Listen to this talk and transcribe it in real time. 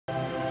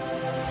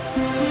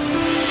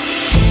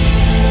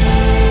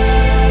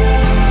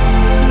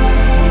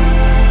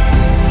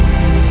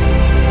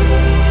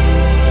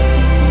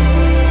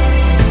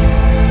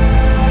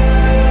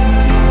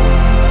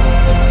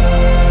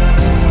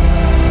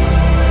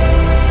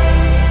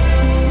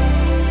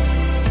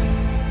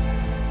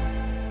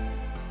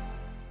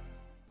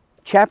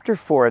Chapter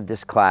 4 of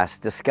this class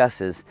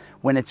discusses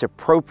when it's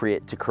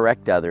appropriate to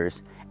correct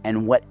others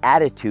and what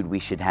attitude we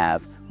should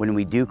have when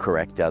we do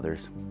correct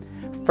others.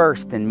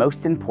 First and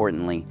most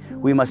importantly,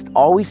 we must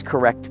always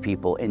correct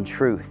people in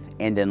truth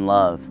and in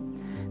love.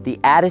 The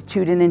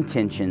attitude and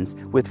intentions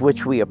with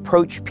which we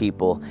approach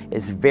people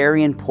is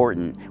very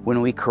important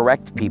when we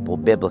correct people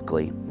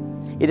biblically.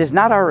 It is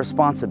not our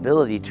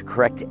responsibility to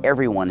correct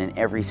everyone in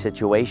every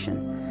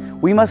situation.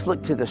 We must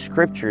look to the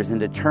scriptures and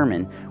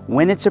determine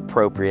when it's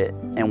appropriate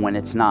and when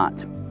it's not.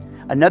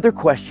 Another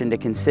question to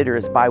consider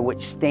is by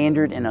which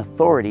standard and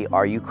authority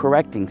are you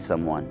correcting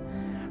someone?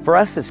 For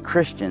us as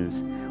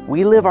Christians,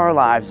 we live our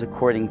lives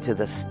according to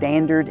the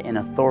standard and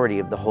authority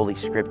of the Holy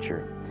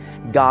Scripture,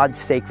 God's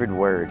sacred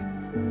word.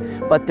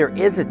 But there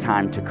is a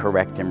time to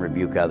correct and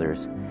rebuke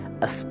others,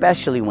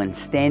 especially when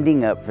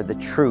standing up for the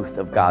truth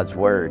of God's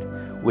word,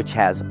 which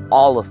has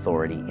all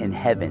authority in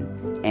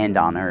heaven and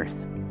on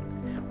earth.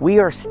 We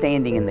are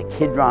standing in the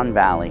Kidron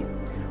Valley,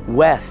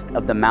 west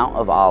of the Mount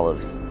of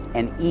Olives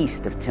and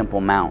east of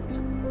Temple Mount.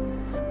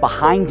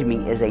 Behind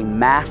me is a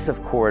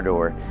massive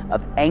corridor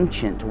of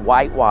ancient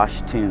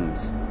whitewashed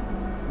tombs.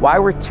 Why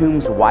were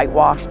tombs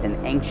whitewashed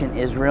in ancient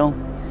Israel?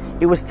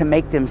 It was to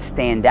make them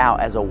stand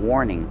out as a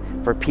warning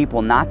for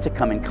people not to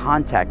come in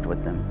contact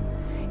with them.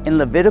 In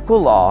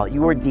Levitical law,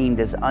 you were deemed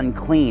as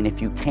unclean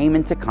if you came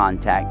into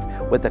contact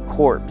with a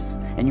corpse,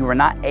 and you were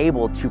not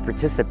able to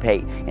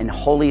participate in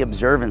holy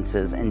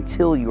observances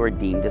until you were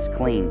deemed as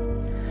clean.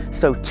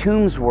 So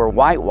tombs were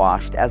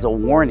whitewashed as a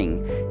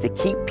warning to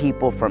keep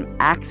people from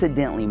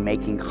accidentally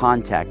making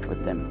contact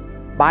with them.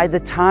 By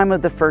the time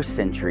of the 1st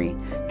century,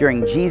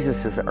 during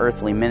Jesus'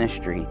 earthly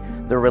ministry,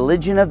 the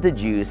religion of the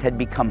Jews had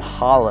become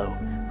hollow,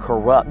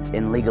 corrupt,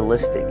 and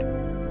legalistic.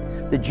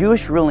 The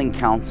Jewish ruling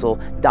council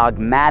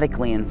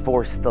dogmatically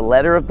enforced the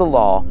letter of the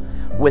law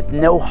with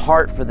no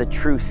heart for the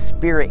true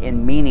spirit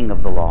and meaning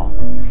of the law.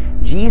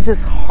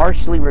 Jesus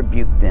harshly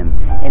rebuked them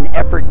in an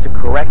effort to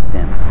correct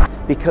them,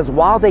 because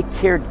while they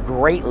cared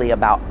greatly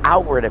about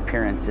outward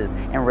appearances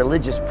and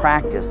religious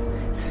practice,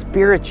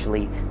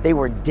 spiritually they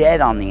were dead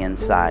on the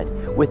inside,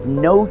 with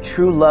no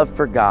true love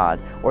for God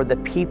or the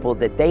people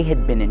that they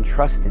had been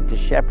entrusted to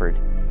shepherd.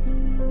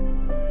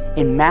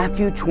 In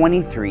Matthew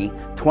 23,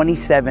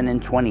 27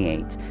 and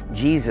 28,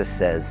 Jesus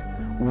says,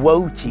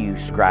 "Woe to you,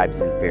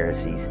 scribes and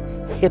Pharisees,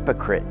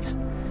 hypocrites!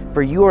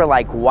 For you are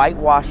like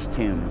whitewashed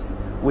tombs,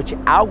 which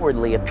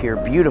outwardly appear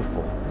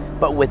beautiful,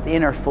 but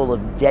within are full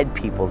of dead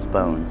people's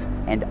bones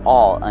and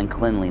all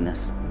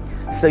uncleanliness.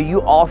 So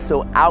you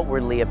also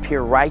outwardly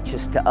appear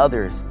righteous to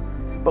others,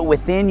 but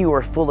within you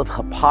are full of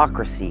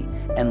hypocrisy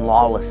and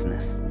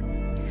lawlessness."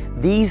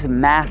 These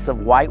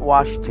massive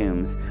whitewashed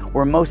tombs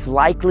were most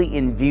likely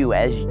in view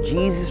as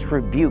Jesus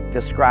rebuked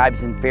the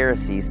scribes and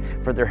Pharisees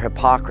for their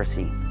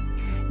hypocrisy.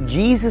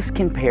 Jesus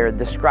compared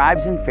the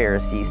scribes and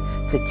Pharisees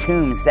to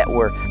tombs that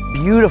were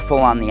beautiful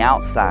on the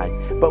outside,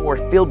 but were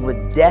filled with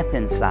death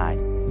inside.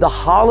 The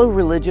hollow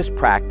religious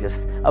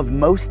practice of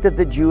most of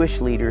the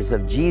Jewish leaders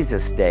of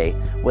Jesus' day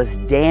was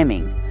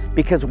damning,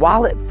 because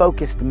while it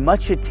focused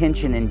much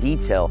attention and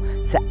detail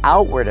to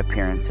outward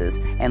appearances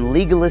and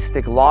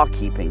legalistic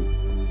law-keeping,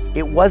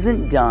 it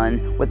wasn't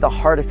done with a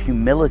heart of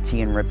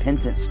humility and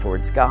repentance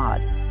towards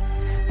God.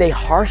 They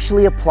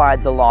harshly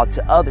applied the law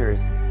to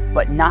others,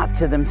 but not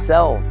to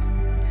themselves.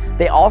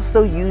 They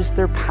also used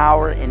their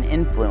power and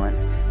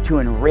influence to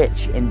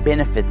enrich and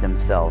benefit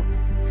themselves.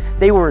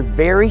 They were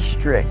very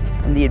strict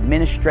in the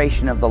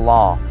administration of the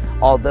law,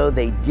 although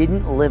they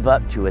didn't live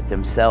up to it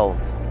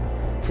themselves.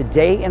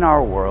 Today in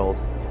our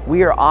world,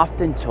 we are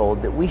often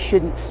told that we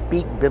shouldn't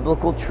speak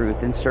biblical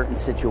truth in certain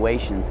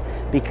situations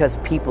because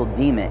people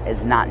deem it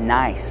as not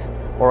nice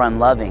or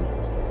unloving.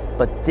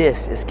 But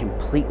this is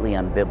completely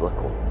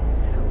unbiblical.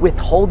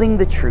 Withholding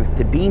the truth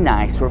to be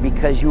nice or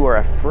because you are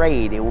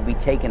afraid it will be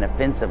taken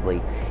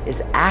offensively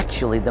is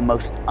actually the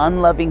most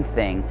unloving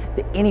thing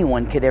that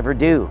anyone could ever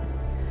do.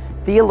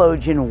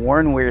 Theologian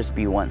Warren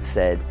Wiersbe once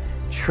said,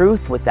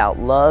 "Truth without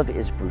love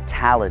is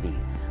brutality,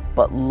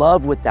 but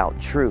love without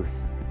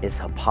truth is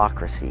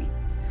hypocrisy."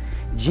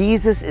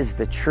 Jesus is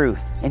the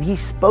truth, and He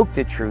spoke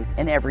the truth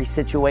in every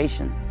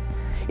situation.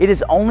 It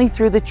is only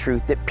through the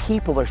truth that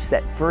people are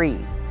set free.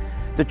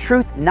 The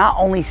truth not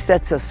only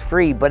sets us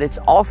free, but it's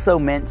also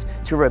meant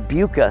to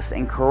rebuke us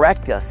and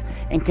correct us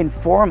and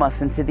conform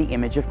us into the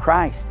image of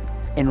Christ.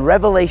 In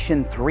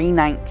Revelation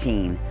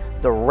 3:19,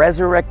 the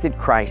resurrected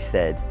Christ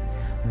said,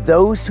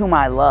 "Those whom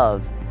I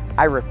love,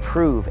 I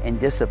reprove and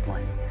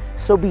discipline.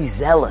 So be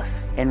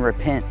zealous and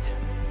repent."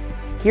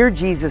 Here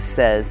Jesus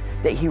says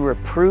that He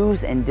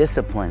reproves and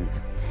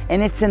disciplines,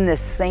 and it's in this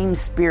same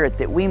spirit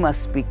that we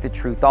must speak the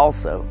truth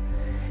also.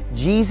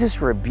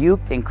 Jesus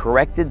rebuked and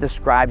corrected the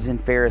scribes and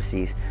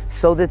Pharisees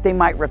so that they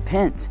might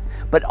repent,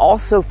 but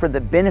also for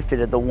the benefit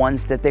of the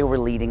ones that they were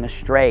leading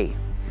astray.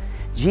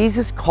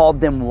 Jesus called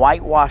them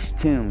whitewashed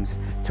tombs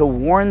to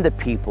warn the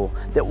people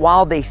that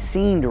while they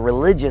seemed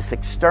religious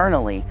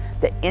externally,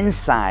 that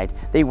inside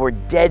they were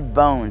dead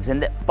bones,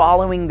 and that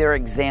following their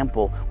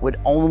example would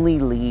only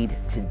lead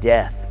to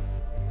death.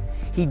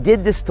 He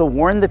did this to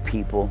warn the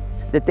people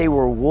that they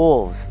were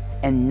wolves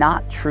and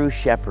not true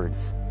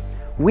shepherds.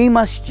 We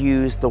must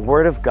use the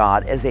Word of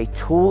God as a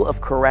tool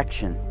of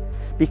correction,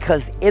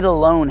 because it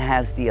alone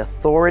has the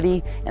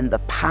authority and the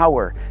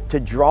power to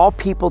draw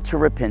people to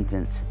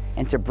repentance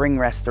and to bring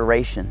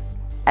restoration.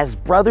 As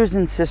brothers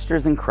and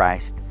sisters in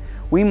Christ,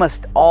 we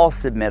must all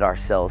submit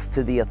ourselves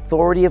to the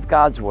authority of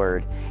God's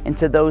Word and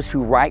to those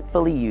who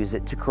rightfully use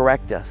it to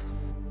correct us.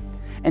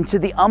 And to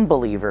the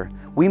unbeliever,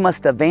 we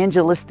must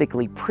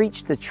evangelistically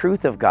preach the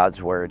truth of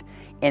God's Word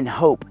in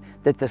hope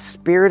that the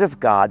Spirit of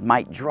God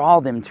might draw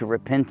them to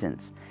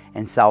repentance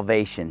and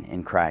salvation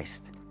in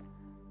Christ.